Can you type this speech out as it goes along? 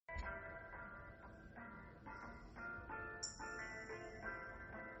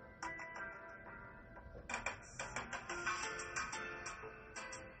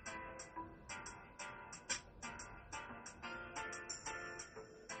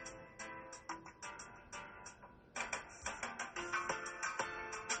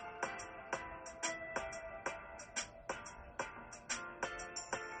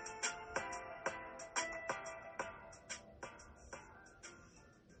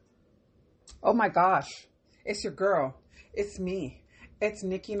Oh my gosh, it's your girl. It's me. It's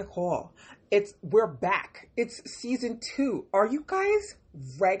Nikki Nicole. We're back. It's season 2. Are you guys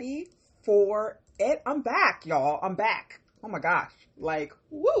ready for it? I'm back, y'all. I'm back. Oh my gosh.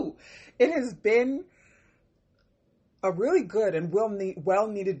 Woo. It has been a really good and well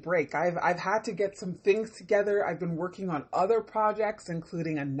needed break. I've had to get some things together. I've been working on other projects,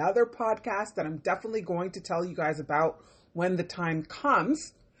 including another podcast that I'm definitely going to tell you guys about when the time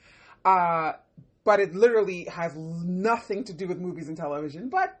comes. But it literally has nothing to do with movies and television,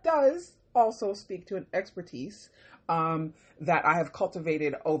 but does also speak to an expertise that I have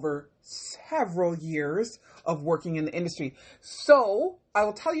cultivated over several years of working in the industry. So I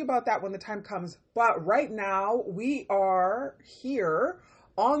will tell you about that when the time comes. But right now we are here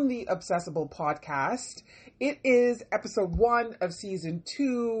on the Obsessible podcast. It is episode 1 of season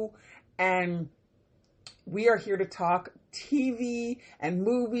 2, and we are here to talk TV and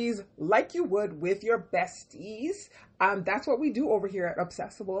movies like you would with your besties. That's what we do over here at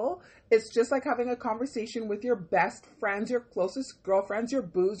Obsessible. It's just like having a conversation with your best friends, your closest girlfriends, your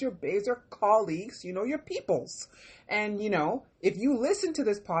boos, your babes, your colleagues, your peoples. And, if you listen to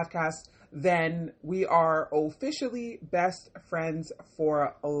this podcast, then we are officially best friends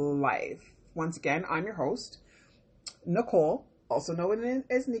for life. Once again, I'm your host, Nicole, also known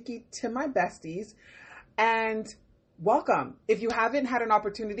as Nikki to my besties. And welcome. If you haven't had an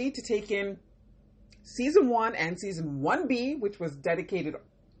opportunity to take in season 1 and season 1B, which was dedicated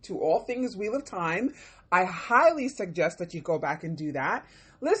to all things Wheel of Time, I highly suggest that you go back and do that.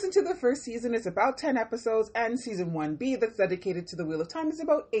 Listen to the first season. It's about 10 episodes, and season 1B that's dedicated to the Wheel of Time is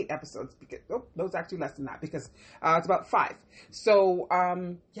about 8 episodes. No, it's actually less than that because it's about 5. So,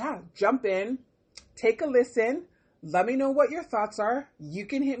 jump in, take a listen. Let me know what your thoughts are. You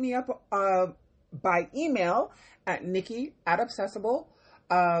can hit me up by email at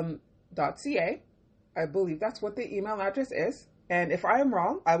nikki@obsessible.ca. I believe that's what the email address is. And if I am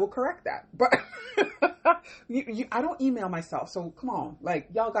wrong, I will correct that. But I don't email myself. So come on,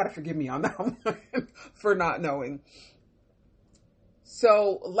 y'all got to forgive me on that one for not knowing.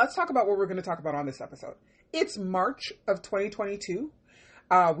 So let's talk about what we're going to talk about on this episode. It's March of 2022.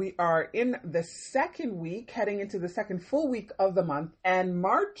 We are in the second week, heading into the second full week of the month. And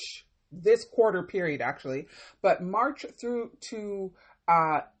March, this quarter period actually, but March through to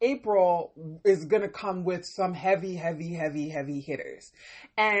April is going to come with some heavy hitters.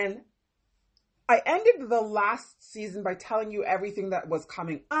 And I ended the last season by telling you everything that was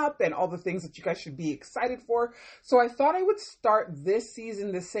coming up and all the things that you guys should be excited for. So I thought I would start this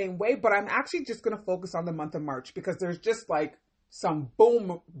season the same way, but I'm actually just going to focus on the month of March because there's just some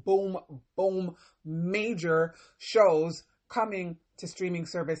boom major shows coming to streaming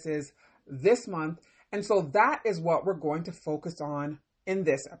services this month. And so that is what we're going to focus on in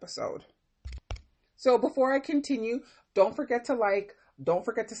this episode. So before I continue, don't forget to don't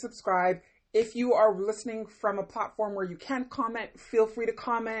forget to subscribe. If you are listening from a platform where you can comment, feel free to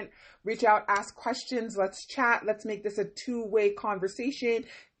comment, reach out, ask questions, let's chat, let's make this a two-way conversation.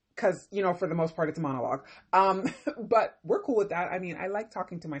 Because, for the most part, it's a monologue. But we're cool with that. I mean, I like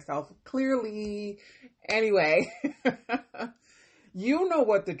talking to myself, clearly. Anyway, you know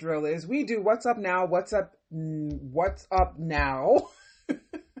what the drill is. We do What's Up Now, What's Up Now.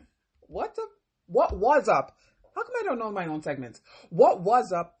 What was up? How come I don't know my own segments? What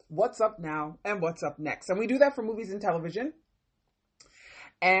was up, what's up now, and what's up next? And we do that for movies and television.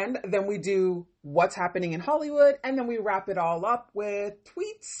 And then we do what's happening in Hollywood. And then we wrap it all up with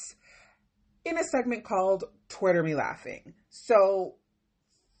tweets in a segment called Twitter Me Laughing. So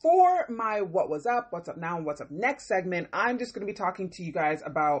for my what was up, what's up now, and what's up next segment, I'm just going to be talking to you guys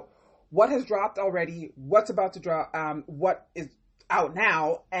about what has dropped already, what's about to drop, what is out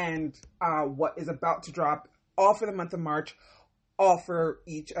now, and what is about to drop, all for the month of March, all for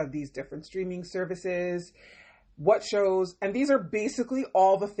each of these different streaming services. What shows, and these are basically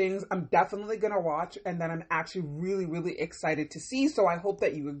all the things I'm definitely going to watch and that I'm actually really excited to see. So I hope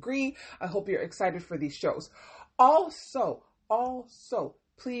that you agree. I hope you're excited for these shows. Also,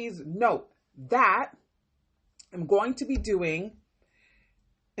 please note that I'm going to be doing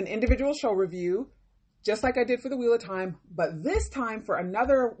an individual show review, just like I did for the Wheel of Time, but this time for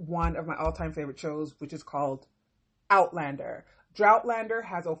another one of my all-time favorite shows, which is called Outlander. Droughtlander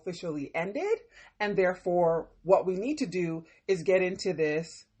has officially ended, and therefore what we need to do is get into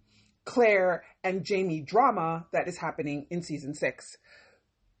this Claire and Jamie drama that is happening in season 6.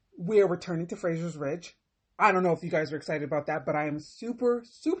 We are returning to Fraser's Ridge. I don't know if you guys are excited about that, but I am super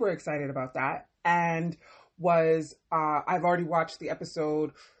excited about that. And I've already watched the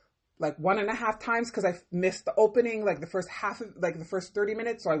episode like 1.5 times because I missed the opening, like the first the first 30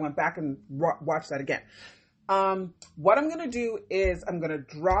 minutes. So I went back and watched that again. What I'm going to do is I'm going to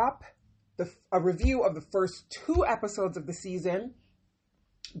drop a review of the first 2 episodes of the season.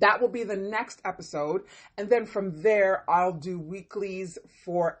 That will be the next episode. And then from there, I'll do weeklies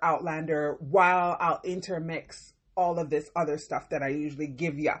for Outlander while I'll intermix all of this other stuff that I usually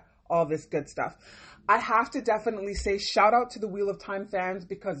give you, all this good stuff. I have to definitely say shout out to the Wheel of Time fans,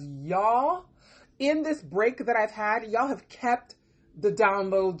 because y'all, in this break that I've had, y'all have kept the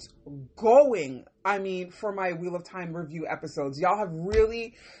downloads going. I mean, for my Wheel of Time review episodes, y'all have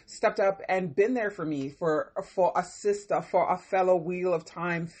really stepped up and been there for me, for a sister, for a fellow Wheel of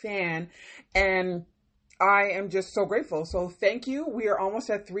Time fan. And I am just so grateful. So thank you. We are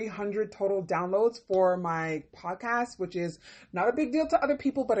almost at 300 total downloads for my podcast, which is not a big deal to other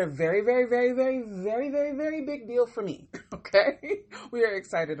people, but a very, very, very, very, very, very, very big deal for me. Okay. We are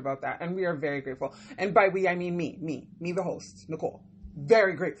excited about that. And we are very grateful. And by we, I mean me, the host, Nicole.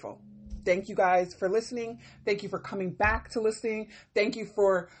 Very grateful. Thank you guys for listening. Thank you for coming back to listening. Thank you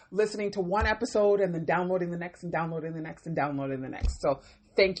for listening to one episode and then downloading the next and downloading the next and downloading the next. So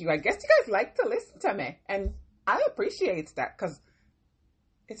thank you. I guess you guys like to listen to me, and I appreciate that, because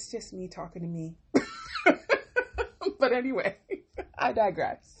it's just me talking to me. But anyway, I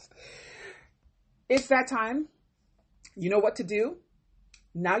digress. It's that time. You know what to do.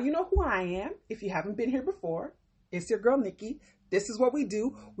 Now you know who I am. If you haven't been here before, it's your girl, Nikki. This is what we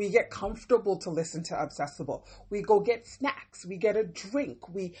do. We get comfortable to listen to Obsessible. We go get snacks. We get a drink.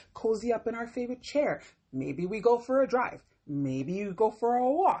 We cozy up in our favorite chair. Maybe we go for a drive. Maybe you go for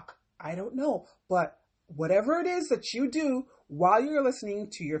a walk. I don't know. But whatever it is that you do while you're listening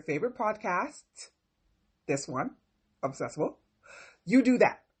to your favorite podcast, this one, Obsessible, you do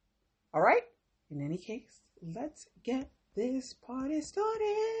that. All right? In any case, let's get this party started.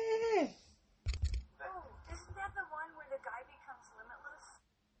 Oh, isn't that the one where the guy becomes limitless?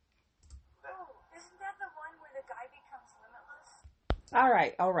 Oh, isn't that the one where the guy becomes limitless? All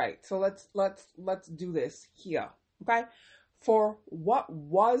right. So let's do this here. Okay? For what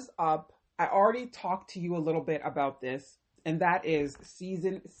was up, I already talked to you a little bit about this, and that is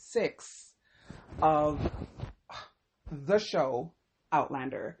season 6 of the show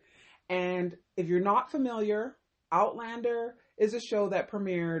Outlander. And if you're not familiar, Outlander is a show that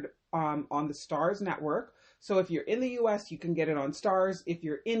premiered on the Starz network. So if you're in the US, you can get it on Starz. If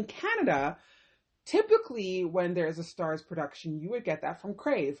you're in Canada, typically when there's a Starz production, you would get that from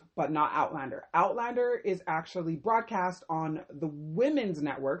Crave, but not Outlander. Outlander is actually broadcast on the Women's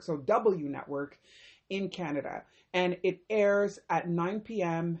Network, so W Network in Canada. And it airs at 9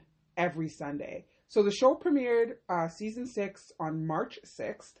 p.m. every Sunday. So the show premiered season 6 on March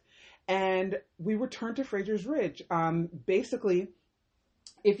 6th. And we returned to Fraser's Ridge. Basically,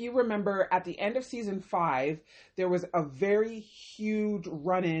 if you remember, at the end of season 5, there was a very huge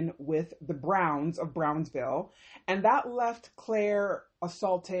run-in with the Browns of Brownsville. And that left Claire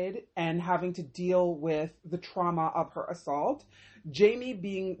assaulted and having to deal with the trauma of her assault. Jamie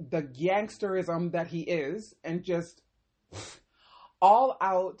being the gangsterism that he is, and just all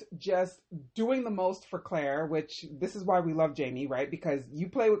out, just doing the most for Claire, which this is why we love Jamie, right? Because you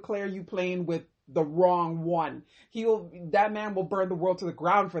play with Claire, you playing with the wrong one. That man will burn the world to the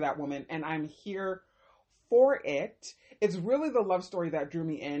ground for that woman, and I'm here for it. It's really the love story that drew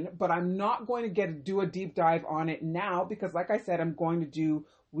me in, but I'm not going to do a deep dive on it now because, like I said, I'm going to do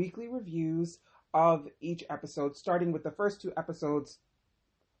weekly reviews of each episode, starting with the first 2 episodes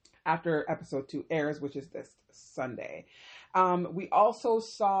after episode 2 airs, which is this Sunday. We also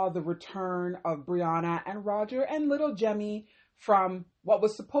saw the return of Brianna and Roger and little Jemmy from what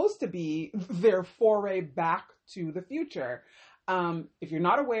was supposed to be their foray back to the future. If you're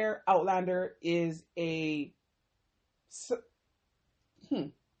not aware, Outlander is I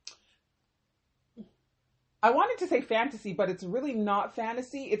wanted to say fantasy, but it's really not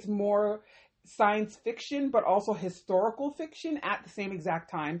fantasy. It's more science fiction, but also historical fiction at the same exact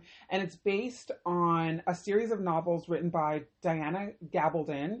time. And it's based on a series of novels written by Diana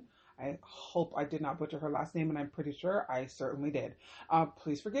Gabaldon. I hope I did not butcher her last name, and I'm pretty sure I certainly did.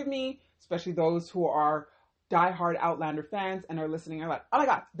 Please forgive me, especially those who are diehard Outlander fans and are listening and are like, oh my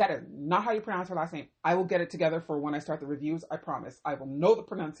God, that is not how you pronounce her last name. I will get it together for when I start the reviews. I promise. I will know the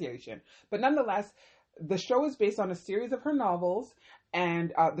pronunciation. But nonetheless, the show is based on a series of her novels,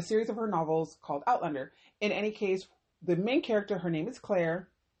 and the series of her novels called Outlander. In any case, the main character, her name is Claire.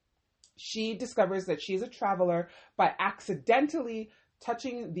 She discovers that she's a traveler by accidentally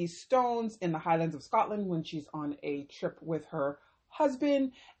touching these stones in the Highlands of Scotland when she's on a trip with her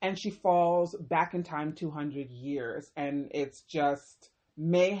husband, and she falls back in time 200 years. And it's just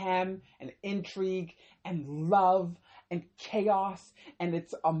mayhem and intrigue and love and chaos, and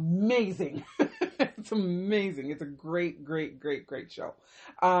it's amazing. It's amazing. It's a great, great, great, great show.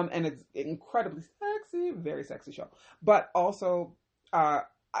 And it's incredibly sexy, very sexy show. But also,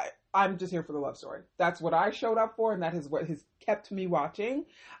 I'm just here for the love story. That's what I showed up for, and that is what has kept me watching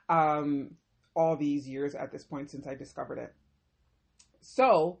all these years at this point since I discovered it.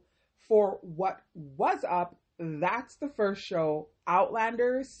 So, for what was up, that's the first show,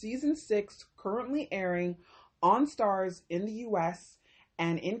 Outlander Season 6, currently airing on Starz in the US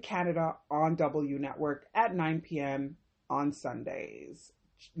and in Canada on W Network at 9 p.m. on Sundays.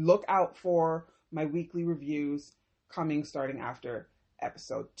 Look out for my weekly reviews coming starting after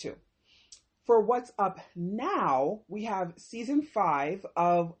episode 2. For what's up now, we have season 5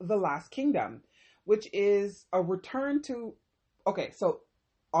 of The Last Kingdom, which is a return to, okay, so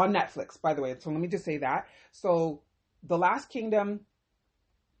on Netflix, by the way. So let me just say that. So The Last Kingdom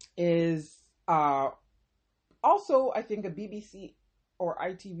is also, I think, a BBC or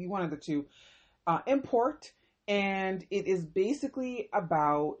ITV, one of the two, import. And it is basically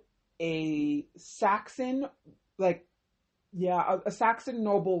about a Saxon, a Saxon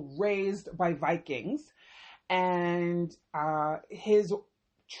noble raised by Vikings, and his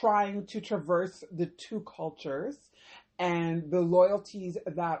trying to traverse the two cultures and the loyalties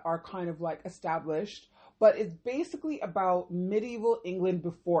that are kind of like established. But it's basically about medieval England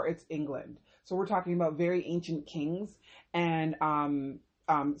before it's England. So we're talking about very ancient kings, and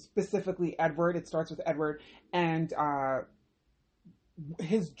specifically Edward. It starts with Edward and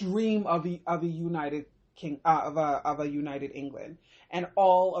his dream of a united of a united England, and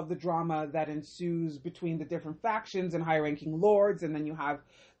all of the drama that ensues between the different factions and high-ranking lords, and then you have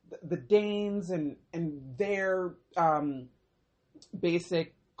the Danes and their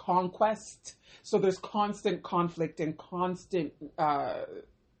basic conquest. So there's constant conflict and constant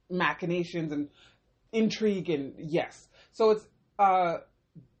machinations and intrigue, and yes. So it's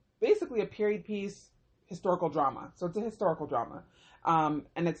basically a period piece historical drama. So it's a historical drama.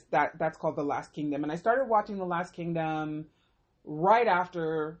 And it's that's called The Last Kingdom. And I started watching The Last Kingdom right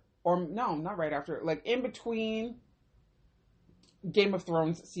after, or no, not right after, like in between Game of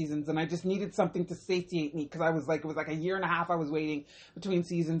Thrones seasons, and I just needed something to satiate me, because it was like a year and a half I was waiting between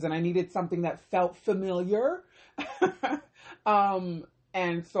seasons, and I needed something that felt familiar.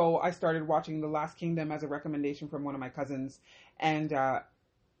 And so I started watching The Last Kingdom as a recommendation from one of my cousins, and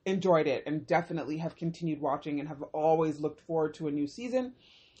enjoyed it, and definitely have continued watching and have always looked forward to a new season.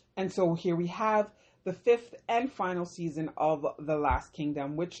 And so here we have the 5th and final season of The Last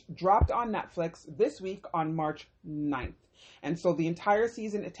Kingdom, which dropped on Netflix this week on March 9th. And so the entire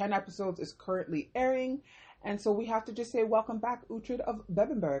season, 10 episodes, is currently airing. And so we have to just say welcome back, Uhtred of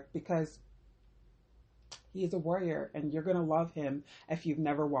Bebbanburg, because he is a warrior, and you're going to love him if you've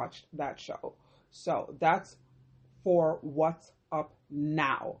never watched that show. So that's for what's up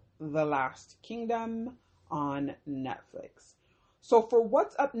now, The Last Kingdom on Netflix. So for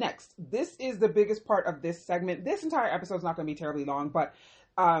what's up next, this is the biggest part of this segment. This entire episode is not going to be terribly long, but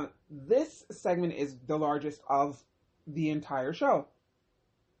this segment is the largest of the entire show.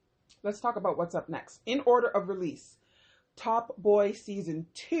 Let's talk about what's up next. In order of release, Top Boy Season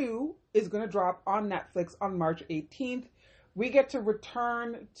 2 is going to drop on Netflix on March 18th. We get to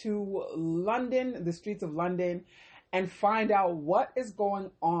return to London, the streets of London, and find out what is going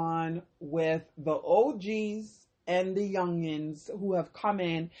on with the OGs and the youngins who have come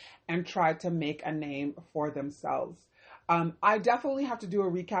in and tried to make a name for themselves. I definitely have to do a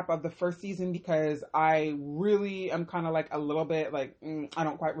recap of the first season, because I really am kind of like a little bit like, I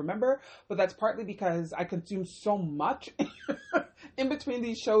don't quite remember, but that's partly because I consume so much in between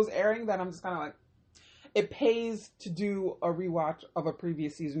these shows airing that I'm just kind of like, it pays to do a rewatch of a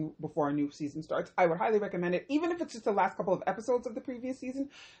previous season before a new season starts. I would highly recommend it, even if it's just the last couple of episodes of the previous season,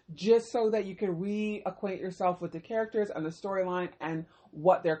 just so that you can reacquaint yourself with the characters and the storyline and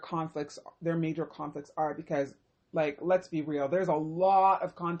what their major conflicts are, because, like, let's be real, there's a lot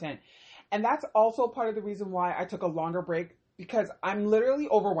of content. And that's also part of the reason why I took a longer break, because I'm literally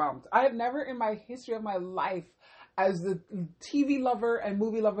overwhelmed. I have never in my history of my life, as the TV lover and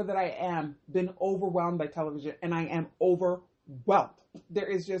movie lover that I am, been overwhelmed by television, and I am overwhelmed. There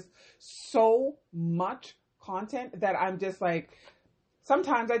is just so much content that I'm just like,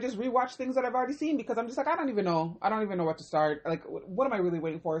 sometimes I just rewatch things that I've already seen, because I'm just like, I don't even know what to start. Like, what am I really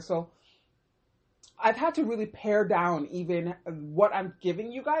waiting for? So I've had to really pare down even what I'm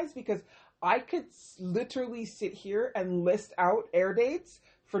giving you guys, because I could literally sit here and list out air dates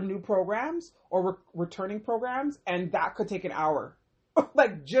for new programs or returning programs, and that could take an hour.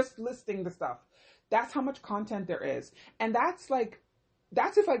 Like, just listing the stuff. That's how much content there is. And that's like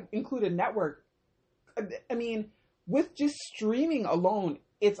that's if I include a network. I mean, with just streaming alone,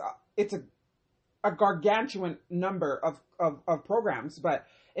 it's a gargantuan number of programs. But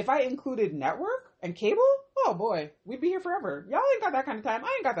if I included network and cable, oh boy, we'd be here forever. Y'all ain't got that kind of time.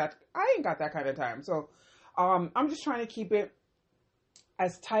 I ain't got that kind of time. So I'm just trying to keep it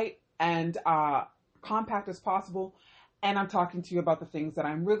as tight and compact as possible. And I'm talking to you about the things that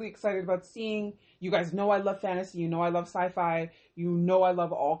I'm really excited about seeing. You guys know I love fantasy. You know I love sci-fi. You know I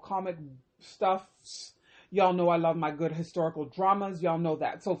love all comic stuff. Y'all know I love my good historical dramas. Y'all know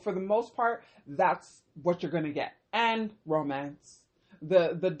that. So for the most part, that's what you're going to get. And romance.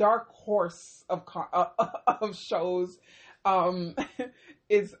 The dark horse of shows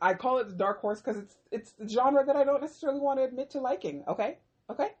is, I call it the dark horse because it's the genre that I don't necessarily want to admit to liking. Okay?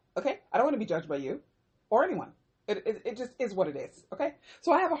 I don't want to be judged by you or anyone. It just is what it is. Okay?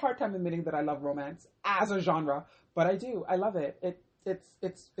 So I have a hard time admitting that I love romance as a genre, but I do. I love it.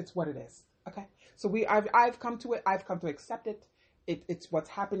 It's what it is. Okay? So I've come to it. I've come to accept it. It's what's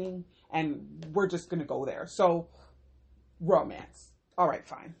happening, and we're just gonna go there. So, romance. All right,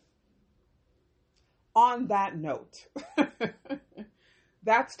 fine. On that note,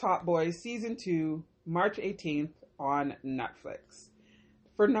 that's Top Boy Season 2, March 18th on Netflix.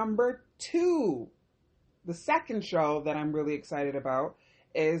 For number 2, the second show that I'm really excited about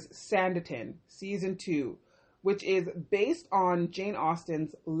is Sanditon, Season 2, which is based on Jane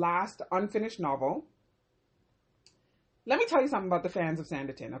Austen's last unfinished novel. Let me tell you something about the fans of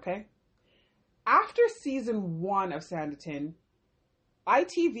Sanditon, okay? After Season 1 of Sanditon,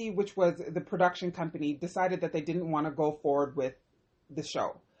 ITV, which was the production company, decided that they didn't want to go forward with the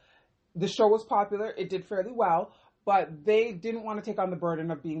show. The show was popular, it did fairly well, but they didn't want to take on the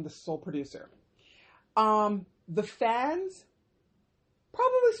burden of being the sole producer. The fans,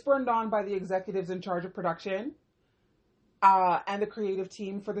 probably spurned on by the executives in charge of production and the creative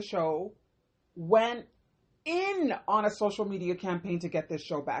team for the show, went in on a social media campaign to get this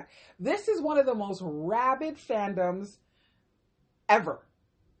show back. This is one of the most rabid fandoms ever.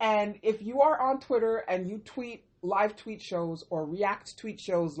 And if you are on Twitter and you tweet live tweet shows or react tweet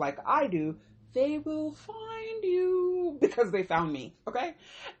shows like I do, they will find you because they found me, okay?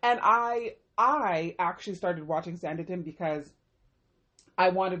 And I actually started watching Sanditon because I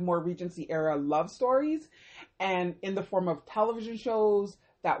wanted more Regency era love stories, and in the form of television shows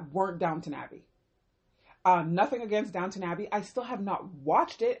that weren't Downton Abbey. Nothing against Downton Abbey. I still have not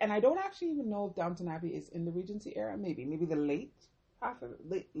watched it, and I don't actually even know if Downton Abbey is in the Regency era. Maybe the late half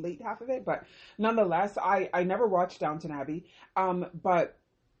of it. But nonetheless, I never watched Downton Abbey. But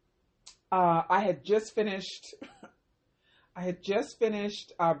I had just finished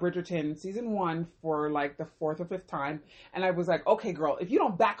Bridgerton season 1 for like the 4th or 5th time, and I was like, okay, girl, if you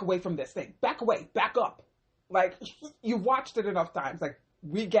don't back away from this thing, back away, back up. Like, you've watched it enough times. Like,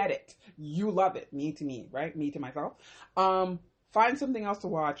 we get it. You love it. Me to me, right? Me to myself. Find something else to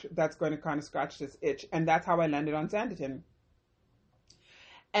watch that's going to kind of scratch this itch, and that's how I landed on Sanditon.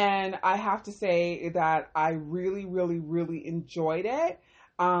 And I have to say that I really, really, really enjoyed it.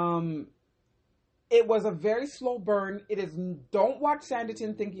 It was a very slow burn. Don't watch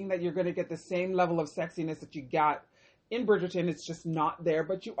Sanditon thinking that you're going to get the same level of sexiness that you got in Bridgerton. It's just not there,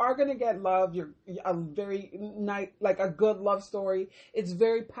 but you are going to get love. You're a very nice, like a good love story. It's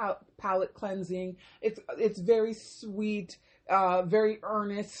very palate cleansing. It's very sweet, very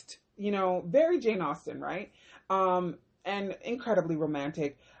earnest, very Jane Austen, right? And incredibly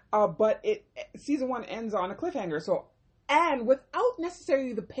romantic. But season 1 ends on a cliffhanger. And without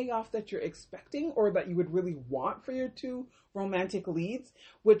necessarily the payoff that you're expecting or that you would really want for your 2 romantic leads,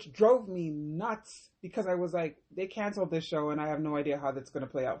 which drove me nuts because I was like, they canceled this show and I have no idea how that's going to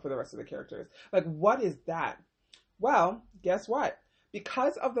play out for the rest of the characters. Like, what is that? Well, guess what?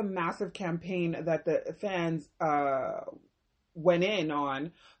 Because of the massive campaign that the fans went in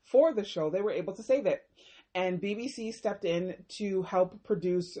on for the show, they were able to save it. And BBC stepped in to help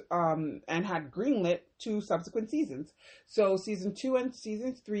produce and had greenlit 2 subsequent seasons. So season 2 and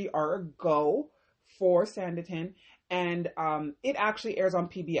season 3 are a go for Sanditon, and it actually airs on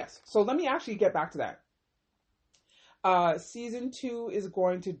PBS. So let me actually get back to that. Season 2 is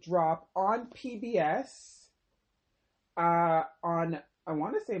going to drop on PBS on, I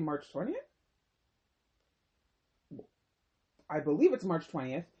want to say March 20th. I believe it's March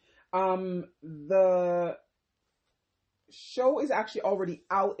 20th. The show is actually already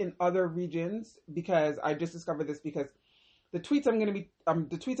out in other regions because I just discovered this because the tweets I'm going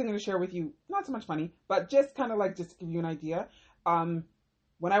to share with you, not so much funny, but just kind of like just to give you an idea. When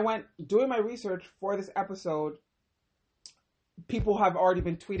I went doing my research for this episode, people have already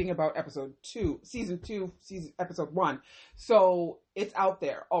been tweeting about season 2, episode 1. So it's out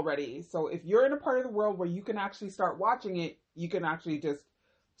there already. So if you're in a part of the world where you can actually start watching it, you can actually just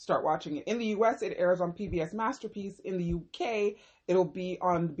start watching it. In the US, it airs on PBS Masterpiece. In the UK, it'll be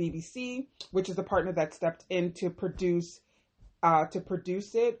on BBC, which is the partner that stepped in to produce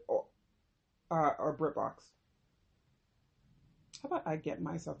it, or BritBox. How about I get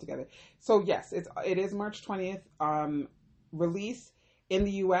myself together? So yes, it is March 20th. Release in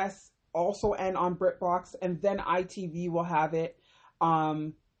the US also, and on BritBox, and then ITV will have it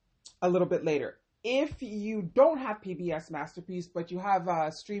a little bit later. If you don't have PBS Masterpiece, but you have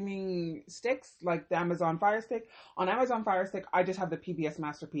streaming sticks like the Amazon Fire Stick, on Amazon Fire Stick, I just have the PBS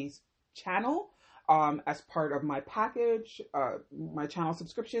Masterpiece channel as part of my package, my channel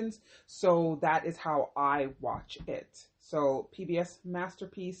subscriptions. So that is how I watch it. So PBS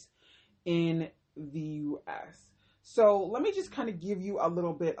Masterpiece in the US. So let me just kind of give you a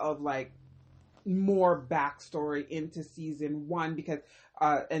little bit of like more backstory into season 1 because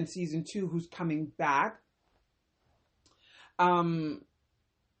and season 2 who's coming back. After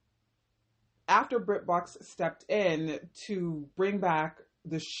BritBox stepped in to bring back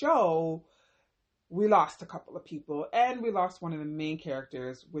the show, we lost a couple of people, and we lost one of the main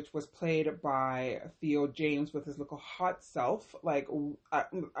characters, which was played by Theo James with his little hot self. Like,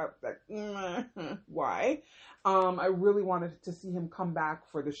 why? I really wanted to see him come back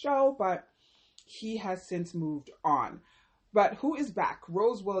for the show, but he has since moved on. But who is back?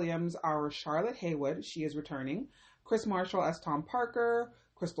 Rose Williams, our Charlotte Haywood, she is returning. Chris Marshall as Tom Parker,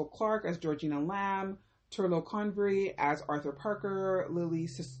 Crystal Clark as Georgina Lamb, Turlo Convery as Arthur Parker, Lily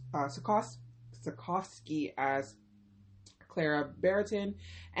Sikorsky as Clara Barrington,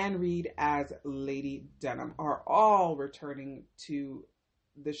 and Reed as Lady Denham are all returning to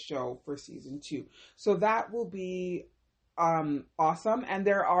the show for season 2. So that will be awesome. And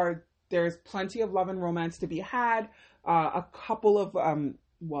there's plenty of love and romance to be had. A couple of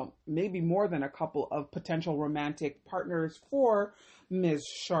maybe more than a couple of potential romantic partners for Ms.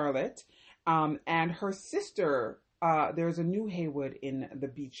 Charlotte. And her sister, there's a new Haywood in the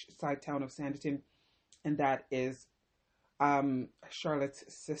beachside town of Sanditon, and that is Charlotte's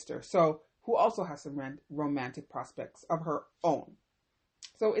sister. So, who also has some romantic prospects of her own.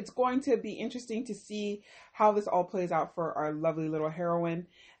 So it's going to be interesting to see how this all plays out for our lovely little heroine,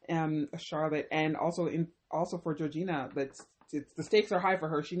 Charlotte, and also for Georgina. The stakes are high for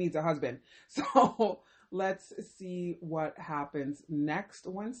her. She needs a husband. So let's see what happens next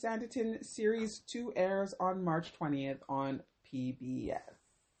when Sanditon Series 2 airs on March 20th on PBS.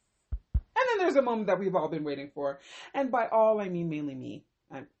 And then there's a moment that we've all been waiting for. And by all, I mean mainly me.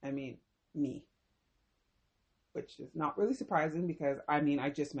 I mean me. Which is not really surprising because, I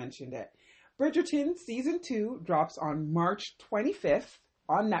just mentioned it. Bridgerton Season 2 drops on March 25th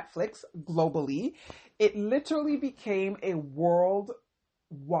on Netflix globally. It literally became a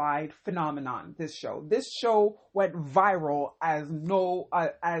worldwide phenomenon, this show. This show went viral as no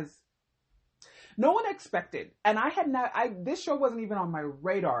one expected. And this show wasn't even on my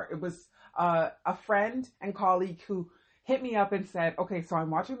radar. It was a friend and colleague who hit me up and said, okay, so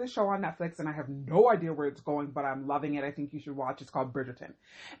I'm watching this show on Netflix and I have no idea where it's going, but I'm loving it. I think you should watch. It's called Bridgerton.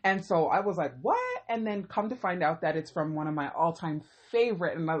 And so I was like, what? And then come to find out that it's from one of my all-time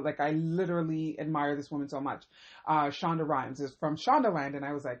favorite, and I literally admire this woman so much. Shonda Rhimes is from Shondaland. And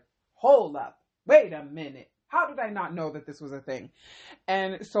I was like, hold up, wait a minute. How did I not know that this was a thing?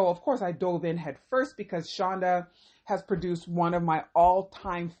 And so, of course, I dove in head first because Shonda has produced one of my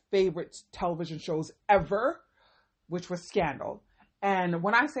all-time favorite television shows ever, which was Scandal. And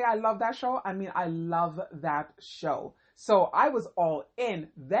when I say I love that show, I mean I love that show. So I was all in.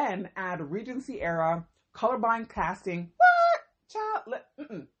 Then add Regency era, colorblind casting. What?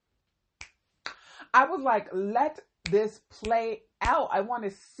 Child? I was like, let this play out. I want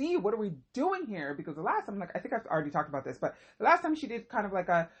to see, what are we doing here? Because the last time, I think I've already talked about this, but the last time she did kind of like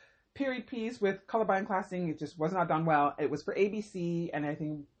a period piece with colorblind casting, it just was not done well. It was for ABC, and I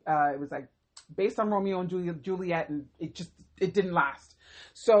think it was like based on Romeo and Juliet, and it didn't last.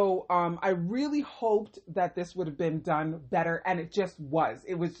 So I really hoped that this would have been done better, and it just was.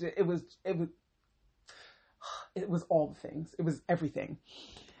 It was all the things. It was everything.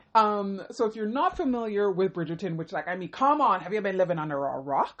 So if you're not familiar with Bridgerton, which come on, have you been living under a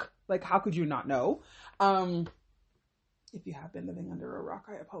rock? Like, how could you not know? If you have been living under a rock,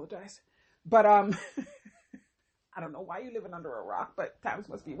 I apologize. But I don't know why you're living under a rock, but times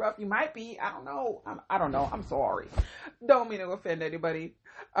must be rough. You might be. I don't know. I don't know. I'm sorry. Don't mean to offend anybody,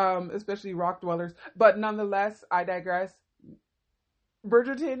 especially rock dwellers. But nonetheless, I digress.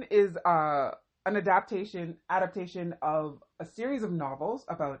 Bridgerton is an adaptation of a series of novels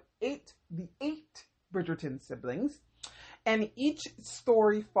about the eight Bridgerton siblings. And each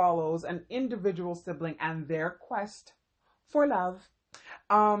story follows an individual sibling and their quest for love.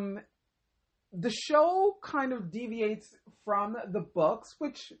 The show kind of deviates from the books,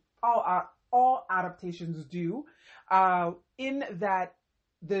 which all adaptations do, in that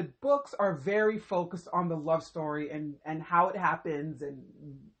the books are very focused on the love story and how it happens and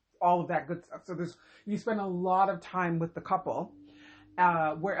all of that good stuff. So you spend a lot of time with the couple,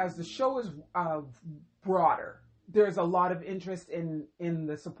 whereas the show is broader. There's a lot of interest in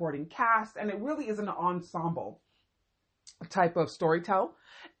the supporting cast, and it really is an ensemble type of storytell.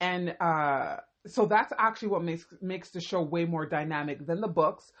 And so that's actually what makes the show way more dynamic than the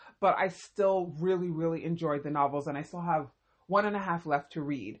books. But I still really, really enjoyed the novels, and I still have 1.5 left to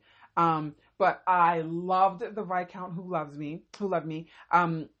read. But I loved the Viscount Who Loved Me.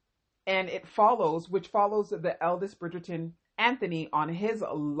 And it follows the eldest Bridgerton, Anthony, on his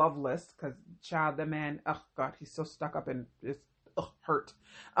love list, because child, the man, oh God, he's so stuck up and just hurt.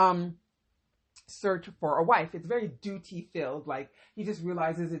 Search for a wife. It's very duty filled. Like, he just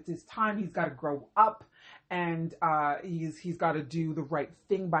realizes it's his time. He's got to grow up, and he's got to do the right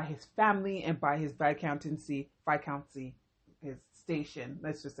thing by his family and by his viscountcy, his station.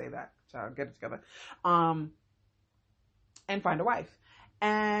 Let's just say that. Child, get it together. And find a wife.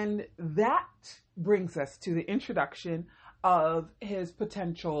 And that brings us to the introduction of his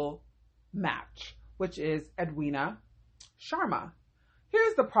potential match, which is Edwina Sharma.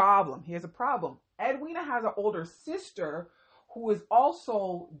 Here's a problem. Edwina has an older sister who is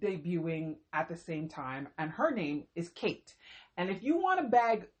also debuting at the same time, and her name is Kate. And if you want to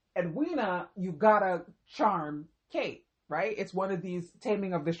bag Edwina, you gotta charm Kate, right? It's one of these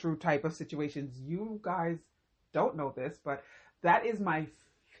Taming of the Shrew type of situations. You guys don't know this, but that is my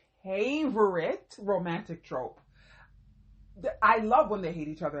favorite romantic trope. I love when they hate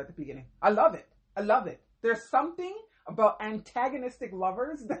each other at the beginning. I love it. There's something about antagonistic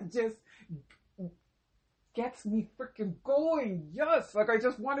lovers that just gets me freaking going. Yes, like I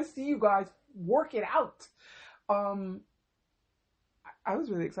just want to see you guys work it out. I was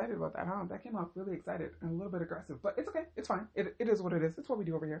really excited about that, huh? That came off really excited and a little bit aggressive, but it's okay. It's fine. It is what it is. It's what we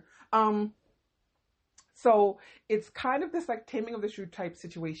do over here. So it's kind of this like Taming of the Shrew type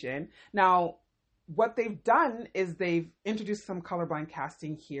situation. Now, what they've done is they've introduced some colorblind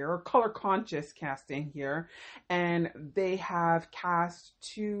casting here, or color conscious casting here, and they have cast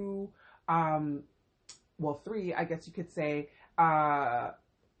three, I guess you could say,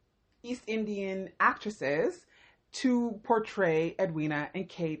 East Indian actresses to portray Edwina and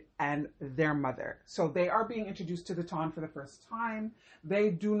Kate and their mother. So they are being introduced to the town for the first time. They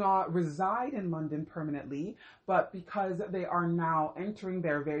do not reside in London permanently, but because they are now entering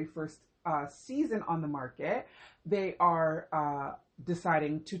their very first season on the market, they are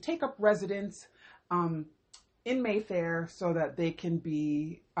deciding to take up residence in Mayfair so that they can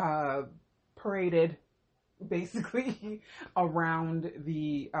be paraded basically around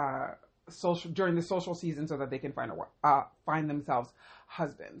the during the social season so that they can find themselves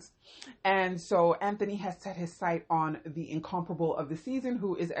husbands. And so Anthony has set his sight on the incomparable of the season,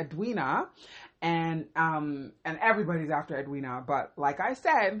 who is Edwina, and everybody's after Edwina. But like I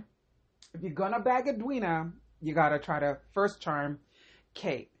said, if you're gonna bag Edwina, you gotta try to first charm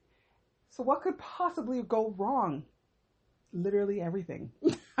Kate. So what could possibly go wrong? Literally everything.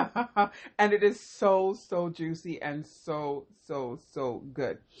 And it is so juicy and so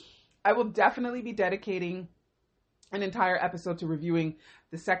good. I will definitely be dedicating an entire episode to reviewing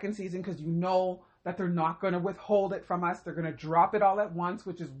the second season, because you know that they're not going to withhold it from us. They're going to drop it all at once,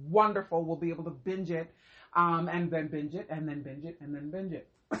 which is wonderful. We'll be able to binge it, and then binge it, and then binge it, and then binge it.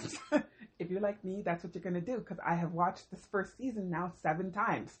 If you're like me, that's what you're going to do, because I have watched this first season now 7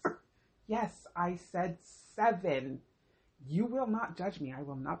 times. Yes, I said 7. You will not judge me. I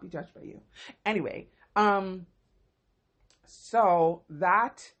will not be judged by you. Anyway, so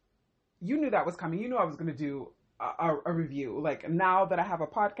that, you knew that was coming. You knew I was going to do a review. Like, now that I have a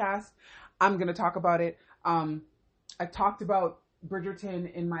podcast, I'm going to talk about it. I talked about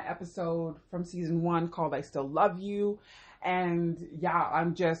Bridgerton in my episode from season 1 called I Still Love You. And yeah,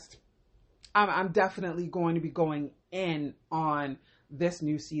 I'm definitely going to be going in on this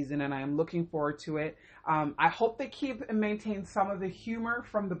new season, and I am looking forward to it. I hope they keep and maintain some of the humor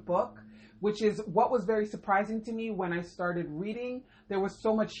from the book, which is what was very surprising to me when I started reading. There was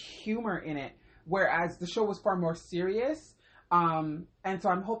so much humor in it, whereas the show was far more serious. And so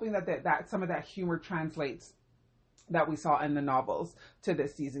I'm hoping that some of that humor translates that we saw in the novels to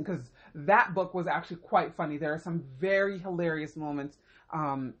this season, because that book was actually quite funny. There are some very hilarious moments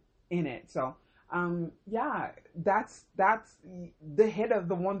in it. So Yeah, that's the hit of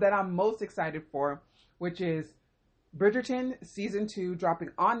the one that I'm most excited for, which is Bridgerton season 2 dropping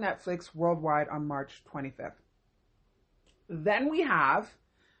on Netflix worldwide on March 25th. Then we have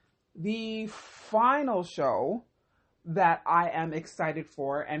the final show that I am excited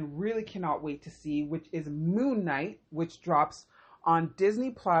for and really cannot wait to see, which is Moon Knight, which drops on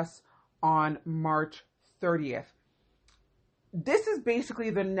Disney Plus on March 30th. This is basically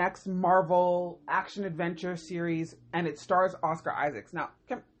the next Marvel action adventure series, and it stars Oscar Isaacs. Now,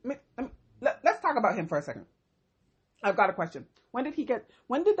 let's talk about him for a second. I've got a question. When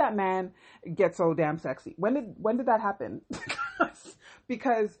did that man get so damn sexy? When did that happen?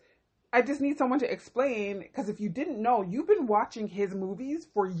 Because I just need someone to explain, because if you didn't know, you've been watching his movies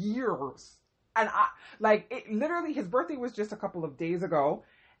for years. And literally his birthday was just a couple of days ago,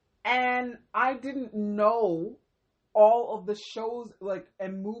 and I didn't know all of the shows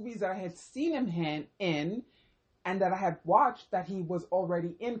and movies that I had seen him in and that I had watched that he was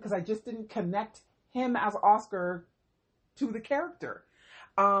already in, because I just didn't connect him as Oscar to the character.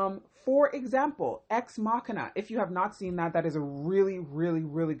 For example, Ex Machina. If you have not seen that, that is a really, really,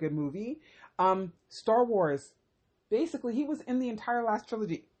 really good movie. Star Wars. Basically, he was in the entire last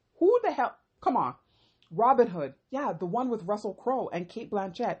trilogy. Who the hell? Come on. Robin Hood. Yeah, the one with Russell Crowe and Cate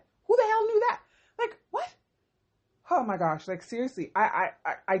Blanchett. Who the hell knew that? What? Oh my gosh. Seriously.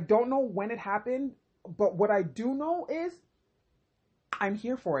 I don't know when it happened, but what I do know is I'm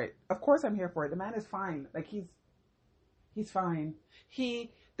here for it. Of course I'm here for it. The man is fine. He's fine.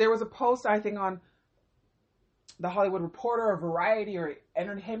 There was a post, I think, on The Hollywood Reporter or Variety or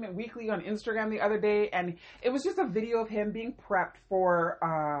Entertainment Weekly on Instagram the other day, and it was just a video of him being prepped for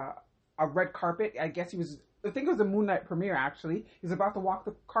a red carpet. I think it was a Moon Knight premiere, actually. He was about to walk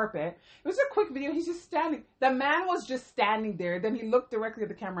the carpet. It was a quick video. He's just standing. The man was just standing there. Then he looked directly at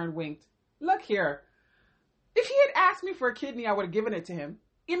the camera and winked. Look here. If he had asked me for a kidney, I would have given it to him.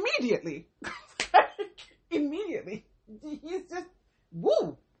 Immediately. Immediately. He's just,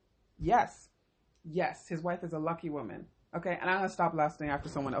 woo. Yes. Yes. His wife is a lucky woman. Okay. And I'm going to stop lusting after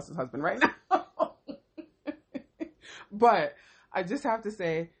someone else's husband right now. But I just have to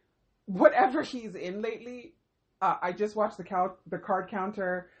say, whatever he's in lately, I just watched the Card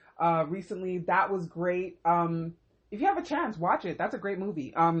Counter recently. That was great. If you have a chance, watch it. That's a great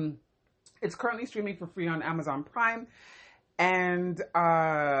movie. It's currently streaming for free on Amazon Prime. And,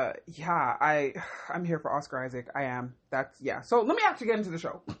 I'm here for Oscar Isaac. I am. So let me actually get into the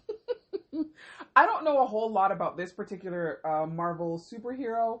show. I don't know a whole lot about this particular Marvel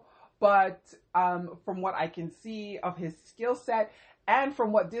superhero, but from what I can see of his skill set and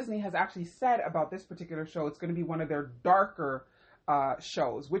from what Disney has actually said about this particular show, it's going to be one of their darker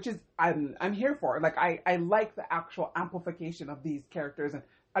shows, which is, I'm here for. I like the actual amplification of these characters and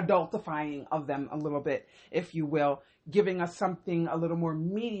adultifying of them a little bit, if you will, giving us something a little more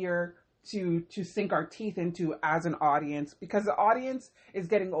meatier to sink our teeth into as an audience, because the audience is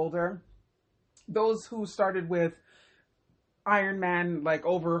getting older. Those who started with Iron Man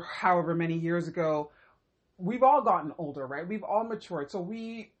over however many years ago, we've all gotten older, right? We've all matured. So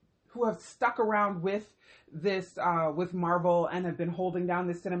we who have stuck around with this, with Marvel and have been holding down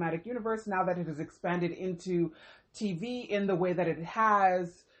this cinematic universe, now that it has expanded into TV in the way that it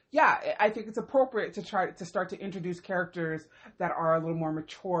has, I think it's appropriate to try to start to introduce characters that are a little more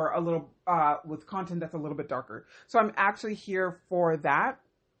mature, a little, with content that's a little bit darker. So I'm actually here for that,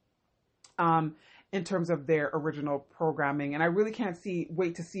 in terms of their original programming. And I really can't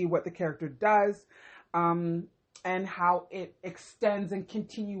wait to see what the character does, and how it extends and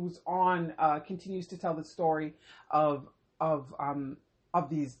continues to tell the story of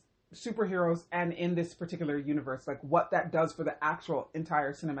these superheroes, and in this particular universe, what that does for the actual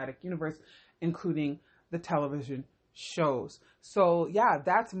entire cinematic universe, including the television shows. So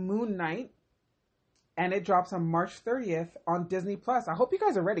that's Moon Knight, and it drops on March 30th on Disney Plus. I hope you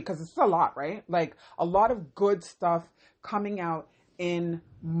guys are ready, because it's a lot, right? A lot of good stuff coming out in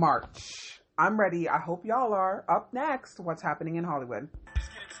March. I'm ready. I hope y'all are. Up next, what's happening in Hollywood?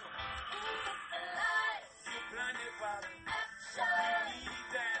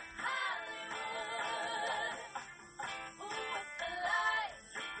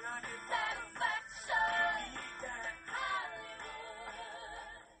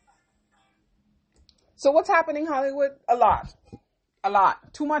 So what's happening in Hollywood? A lot.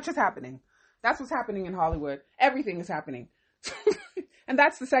 Too much is happening. That's what's happening in Hollywood. Everything is happening. And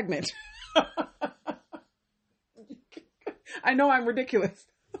that's the segment. I know I'm ridiculous,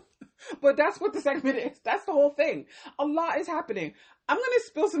 but that's what the segment is. That's the whole thing. A lot is happening. I'm going to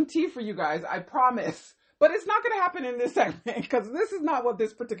spill some tea for you guys. I promise. But it's not going to happen in this segment because this is not what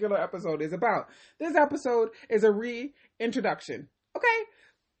this particular episode is about. This episode is a reintroduction. Okay?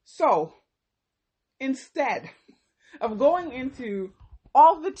 So, instead of going into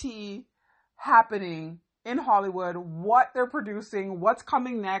all the tea happening in Hollywood, what they're producing, what's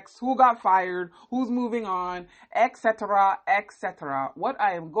coming next, who got fired, who's moving on, etc., etc., what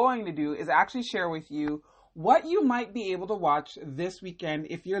I am going to do is actually share with you what you might be able to watch this weekend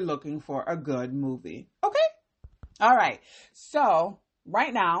if you're looking for a good movie. Okay? All right. So,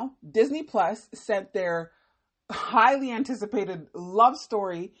 right now, Disney Plus sent their highly anticipated love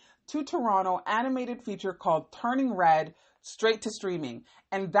story to Toronto animated feature called Turning Red straight to streaming.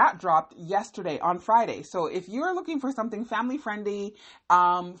 And that dropped yesterday on Friday. So if you're looking for something family friendly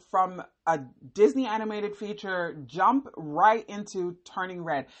from a Disney animated feature, jump right into Turning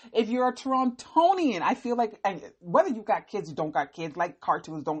Red. If you're a Torontonian, I feel like, and whether you got kids, you don't got kids, like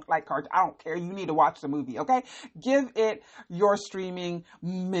cartoons, don't like cartoons, I don't care. You need to watch the movie, okay? Give it your streaming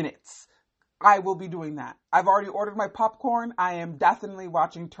minutes. I will be doing that. I've already ordered my popcorn. I am definitely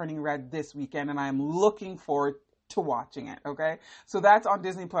watching Turning Red this weekend, and I am looking forward to watching it, okay? So that's on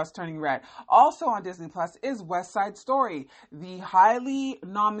Disney Plus, Turning Red. Also on Disney Plus is West Side Story, the highly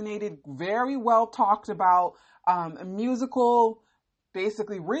nominated, very well talked about musical,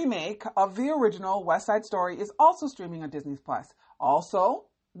 basically remake of the original West Side Story is also streaming on Disney Plus. Also,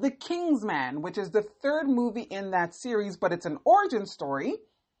 The Kingsman, which is the third movie in that series, but it's an origin story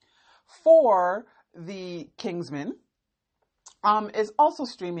for the Kingsman, is also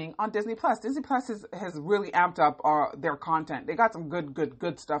streaming on Disney Plus. Disney Plus has really amped up their content. They got some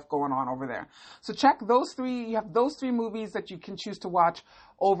good stuff going on over there. So check those three. You have those three movies that you can choose to watch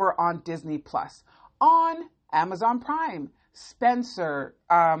over on Disney Plus. On Amazon Prime, Spencer,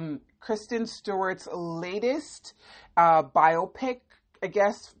 Kristen Stewart's latest biopic, I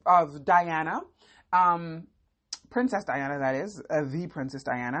guess, of Diana, Princess Diana, that is, the Princess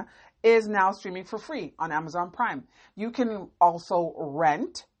Diana, is now streaming for free on Amazon Prime. You can also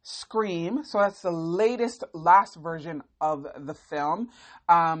rent Scream. So that's the last version of the film.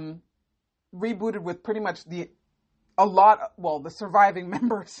 Rebooted with pretty much the surviving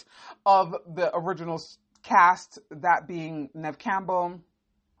members of the original cast, that being Neve Campbell,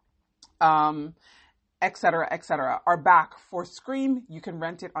 etc., are back for Scream. You can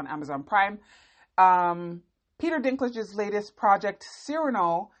rent it on Amazon Prime. Peter Dinklage's latest project,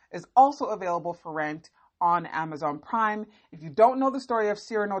 Cyrano, is also available for rent on Amazon Prime. If you don't know the story of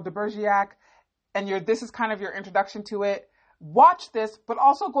Cyrano de Bergerac, and this is kind of your introduction to it, watch this, but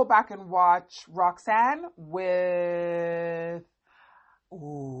also go back and watch Roxanne with,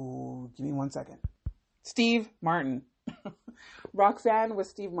 give me 1 second. Steve Martin. Roxanne with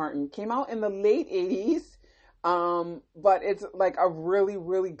Steve Martin came out in the late 80s. But it's like a really,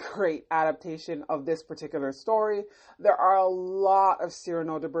 really great adaptation of this particular story. There are a lot of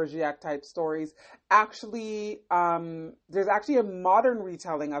Cyrano de Bergerac type stories. Actually, there's actually a modern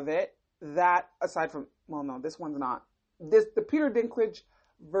retelling of it that, aside from, well, no, this one's not. The Peter Dinklage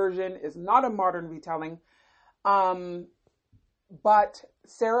version is not a modern retelling. But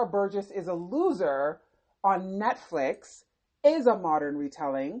Sarah Burgess is a Loser on Netflix is a modern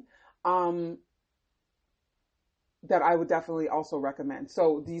retelling. That I would definitely also recommend.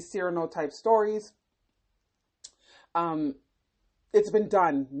 So these Cyrano type stories, it's been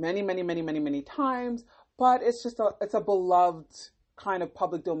done many times, but it's a beloved kind of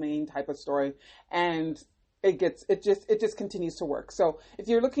public domain type of story, and it just continues to work. So if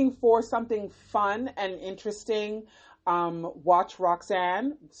you're looking for something fun and interesting, watch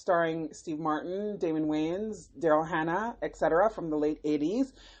Roxanne, starring Steve Martin, Damon Wayans, Daryl Hannah, etc., from the late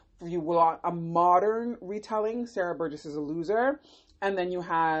 80s. If you want a modern retelling, Sarah Burgess is a Loser. And then you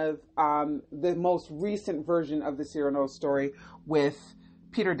have the most recent version of the Cyrano story with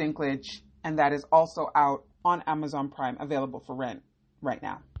Peter Dinklage, and that is also out on Amazon Prime, available for rent right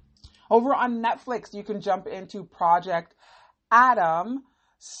now. Over on Netflix, you can jump into Project Adam,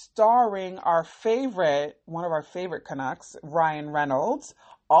 starring one of our favorite Canucks, Ryan Reynolds.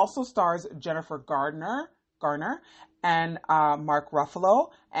 Also stars Jennifer Garner, and Mark Ruffalo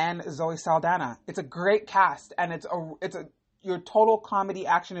and Zoe Saldana. It's a great cast, and it's your total comedy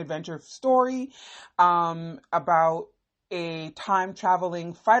action adventure story about a time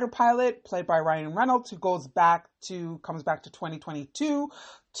traveling fighter pilot played by Ryan Reynolds who comes back to 2022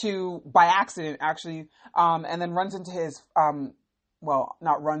 by accident actually, and then runs into his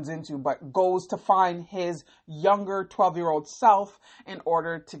goes to find his younger 12-year-old self in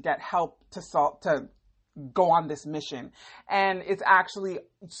order to get help to go on this mission. And it's actually,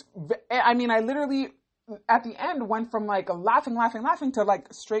 I literally at the end went from like laughing to like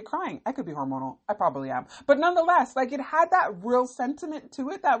straight crying. I could be hormonal. I probably am. But nonetheless, like it had that real sentiment to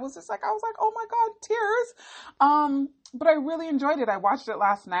it that was just like, I was like, oh my God, tears. But I really enjoyed it. I watched it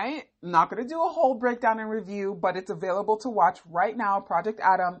last night. Not going to do a whole breakdown and review, but it's available to watch right now. Project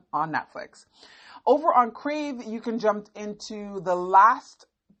Adam on Netflix. Over on Crave, you can jump into the last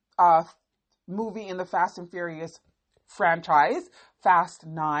movie in the Fast and Furious franchise. Fast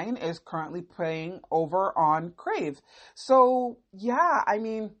 9 is currently playing over on Crave. So yeah, I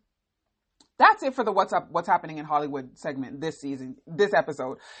mean, that's it for the what's happening in Hollywood segment this season, this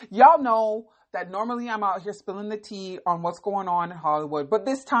episode. Y'all know that normally I'm out here spilling the tea on what's going on in Hollywood, but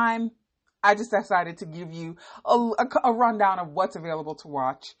this time I just decided to give you a rundown of what's available to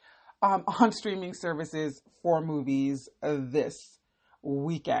watch on streaming services for movies this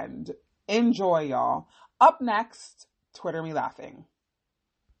weekend. Enjoy, y'all. Up next, Twitter Me Laughing.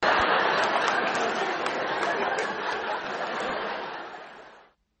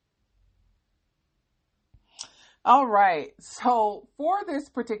 All right. So for this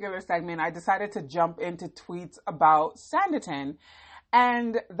particular segment, I decided to jump into tweets about Sanditon.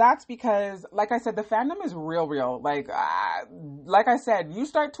 And that's because, like I said, the fandom is real. Like I said, you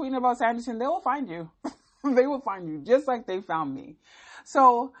start tweeting about Sanditon, they will find you. They will find you just like they found me.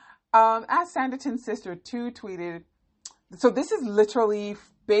 So, as Sanditon's sister 2 tweeted, so this is literally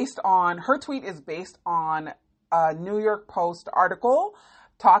her tweet is based on a New York Post article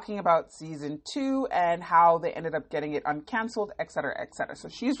talking about season 2 and how they ended up getting it uncanceled, etc., etc. So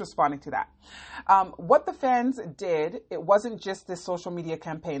she's responding to that. What the fans did, it wasn't just this social media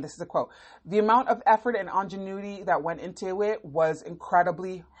campaign. This is a quote. The amount of effort and ingenuity that went into it was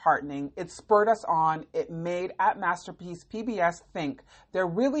incredibly heartening. It spurred us on. It made at Masterpiece PBS think there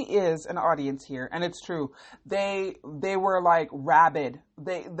really is an audience here. And it's true. They were like rabid.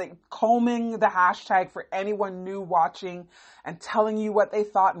 They combing the hashtag for anyone new watching and telling you what they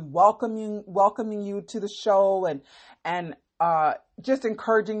thought and welcoming you to the show and just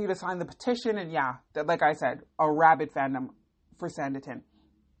encouraging you to sign the petition. And yeah, like I said, a rabid fandom for Sanditon.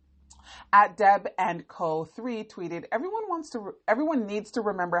 At Deb and Co 3 tweeted, everyone needs to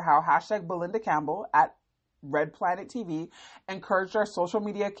remember how hashtag Belinda Campbell at Red Planet TV encouraged our social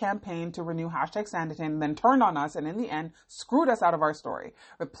media campaign to renew hashtag Sanditon, then turned on us and in the end screwed us out of our story,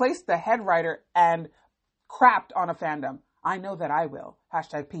 replaced the head writer and crapped on a fandom. I know that I will.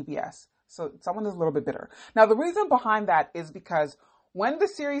 Hashtag PBS. So someone is a little bit bitter. Now the reason behind that is because when the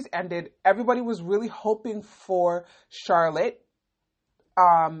series ended, everybody was really hoping for Charlotte,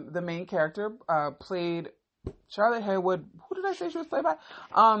 the main character, played Charlotte Haywood. Who did I say she was played by?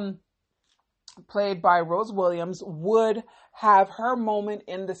 Played by Rose Williams, would have her moment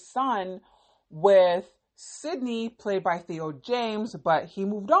in the sun with Sydney, played by Theo James, but he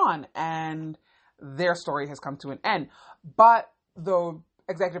moved on and their story has come to an end. But the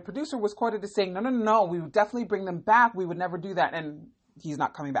executive producer was quoted as saying, no, we would definitely bring them back. We would never do that. And he's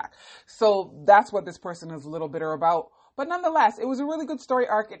not coming back. So that's what this person is a little bitter about. But nonetheless, it was a really good story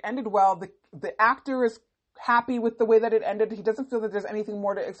arc. It ended well. The actor is happy with the way that it ended. He doesn't feel that there's anything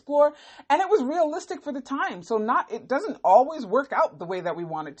more to explore. And it was realistic for the time. So it doesn't always work out the way that we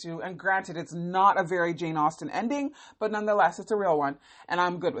want it to. And granted, it's not a very Jane Austen ending, but nonetheless, it's a real one. And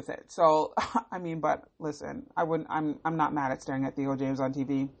I'm good with it. So, I mean, but listen, I'm not mad at staring at Theo James on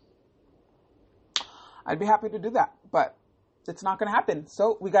TV. I'd be happy to do that, but it's not going to happen.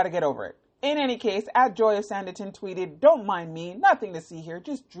 So we got to get over it. In any case, at Joy of Sanditon tweeted, don't mind me, nothing to see here,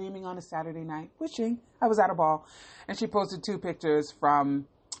 just dreaming on a Saturday night, wishing I was at a ball. And she posted 2 pictures from,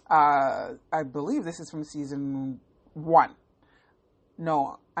 I believe this is from season 1.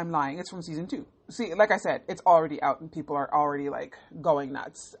 No, I'm lying, it's from season 2. See, like I said, it's already out and people are already like going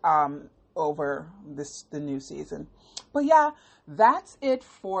nuts over the new season. But yeah, that's it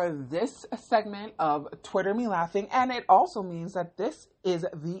for this segment of Twitter Me Laughing. And it also means that this is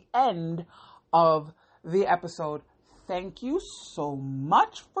the end of the episode. Thank you so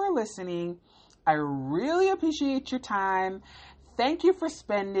much for listening. I really appreciate your time. Thank you for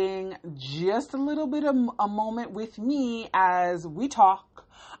spending just a little bit of a moment with me as we talk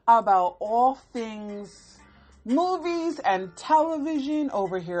about all things movies and television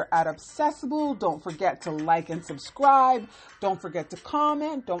over here at Obsessible. Don't forget to like and subscribe. Don't forget to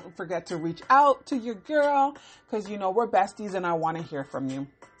comment. Don't forget to reach out to your girl because you know we're besties and I want to hear from you.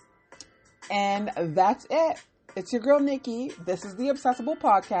 And that's it. It's your girl Nikki. This is the Obsessible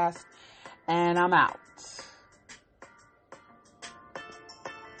Podcast and I'm out.